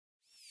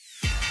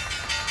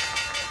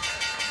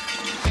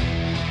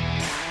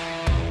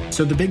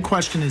So the big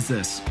question is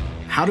this: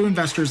 how do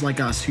investors like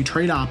us who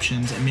trade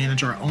options and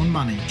manage our own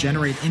money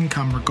generate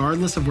income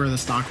regardless of where the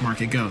stock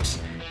market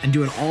goes, and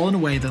do it all in a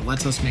way that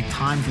lets us make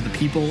time for the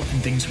people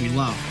and things we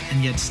love,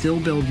 and yet still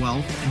build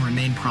wealth and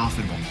remain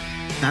profitable?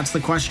 That's the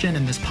question,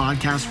 and this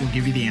podcast will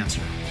give you the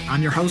answer.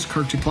 I'm your host,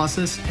 Kirk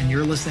Duplessis, and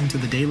you're listening to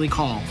The Daily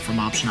Call from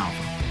Option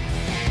Alpha.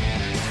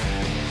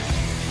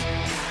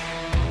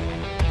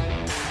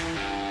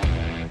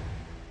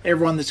 Hey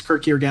everyone, this is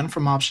Kirk here again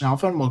from Option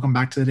Alpha, and welcome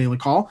back to The Daily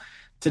Call.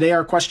 Today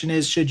our question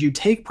is, should you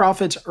take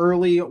profits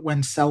early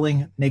when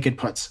selling naked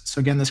puts?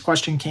 So again, this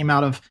question came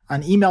out of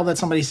an email that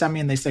somebody sent me,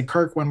 and they said,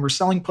 Kirk, when we're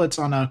selling puts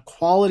on a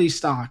quality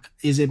stock,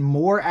 is it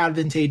more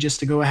advantageous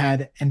to go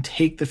ahead and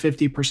take the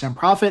 50%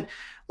 profit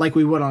like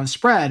we would on a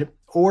spread,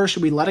 or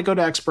should we let it go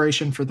to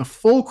expiration for the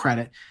full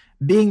credit,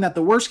 being that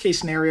the worst case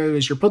scenario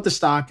is you put the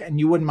stock and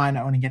you wouldn't mind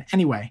owning it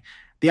anyway?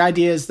 The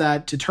idea is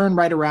that to turn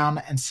right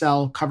around and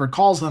sell covered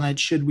calls on it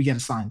should we get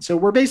assigned. So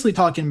we're basically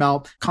talking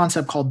about a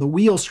concept called the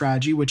wheel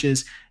strategy, which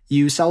is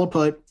you sell a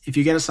put, if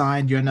you get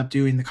assigned, you end up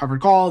doing the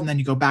covered call, and then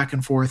you go back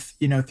and forth,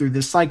 through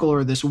this cycle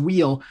or this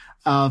wheel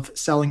of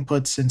selling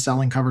puts and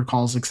selling covered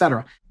calls,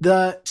 etc.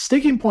 The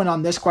sticking point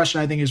on this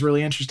question I think is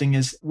really interesting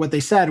is what they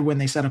said when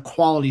they said a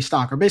quality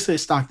stock, or basically a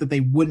stock that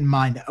they wouldn't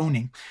mind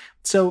owning.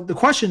 So the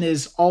question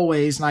is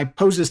always, and I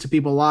pose this to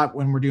people a lot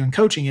when we're doing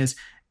coaching, is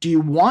do you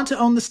want to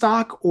own the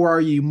stock, or are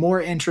you more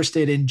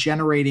interested in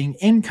generating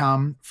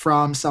income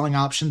from selling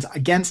options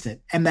against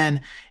it? And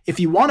then if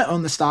you want to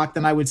own the stock,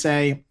 then I would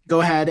say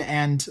go ahead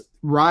and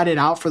ride it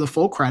out for the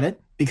full credit,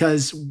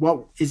 because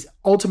what is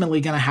ultimately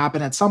going to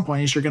happen at some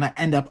point is you're going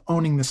to end up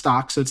owning the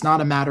stock. So it's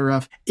not a matter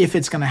of if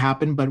it's going to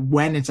happen, but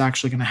when it's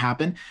actually going to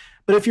happen.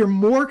 But if you're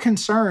more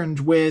concerned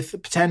with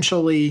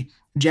potentially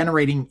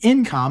generating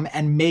income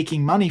and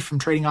making money from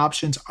trading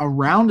options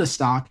around a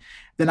stock,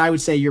 then I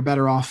would say you're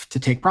better off to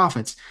take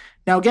profits.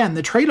 Now, again,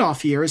 the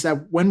trade-off here is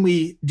that when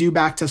we do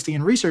backtesting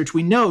and research,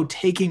 we know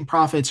taking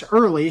profits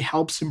early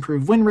helps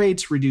improve win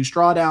rates, reduce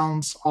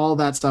drawdowns, all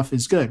that stuff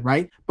is good,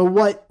 right? But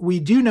what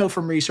we do know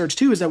from research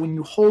too is that when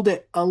you hold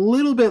it a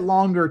little bit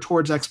longer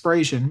towards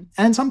expiration,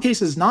 and in some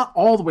cases not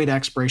all the way to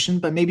expiration,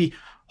 but maybe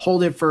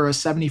hold it for a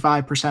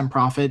 75%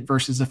 profit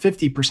versus a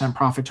 50%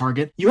 profit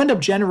target, you end up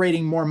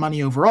generating more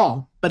money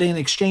overall. But in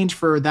exchange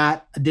for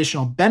that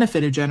additional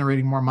benefit of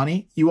generating more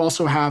money, you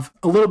also have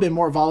a little bit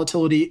more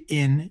volatility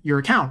in your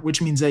account,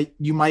 which means that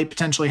you might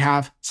potentially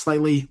have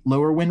slightly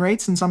lower win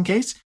rates in some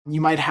case.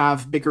 You might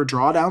have bigger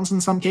drawdowns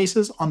in some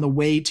cases on the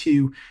way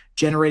to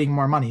generating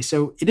more money.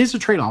 So it is a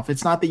trade-off.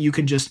 It's not that you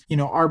can just,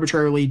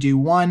 arbitrarily do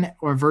one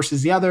or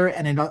versus the other,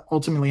 and it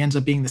ultimately ends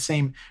up being the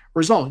same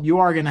result. You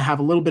are going to have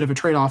a little bit of a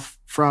trade-off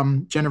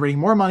from generating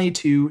more money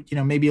to,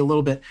 maybe a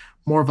little bit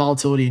more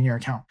volatility in your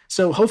account.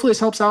 So hopefully this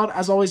helps out.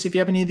 As always, if you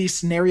have any of these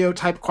scenario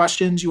type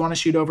questions you want to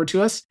shoot over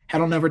to us,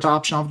 head on over to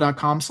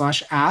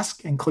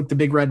optionalpha.com/ask and click the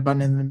big red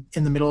button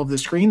in the middle of the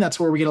screen. That's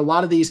where we get a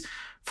lot of these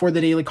for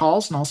the daily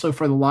calls and also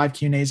for the live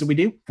Q&As that we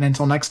do. And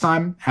until next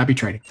time, happy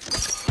trading.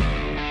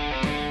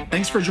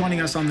 Thanks for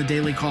joining us on The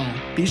Daily Call.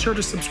 Be sure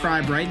to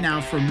subscribe right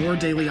now for more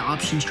daily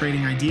options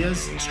trading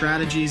ideas,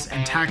 strategies,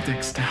 and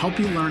tactics to help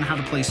you learn how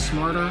to place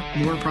smarter,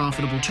 more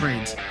profitable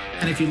trades.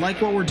 And if you like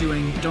what we're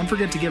doing, don't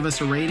forget to give us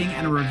a rating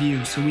and a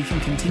review so we can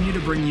continue to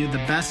bring you the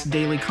best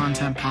daily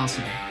content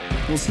possible.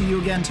 We'll see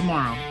you again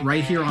tomorrow,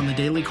 right here on The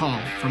Daily Call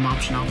from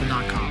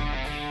OptionAlpha.com.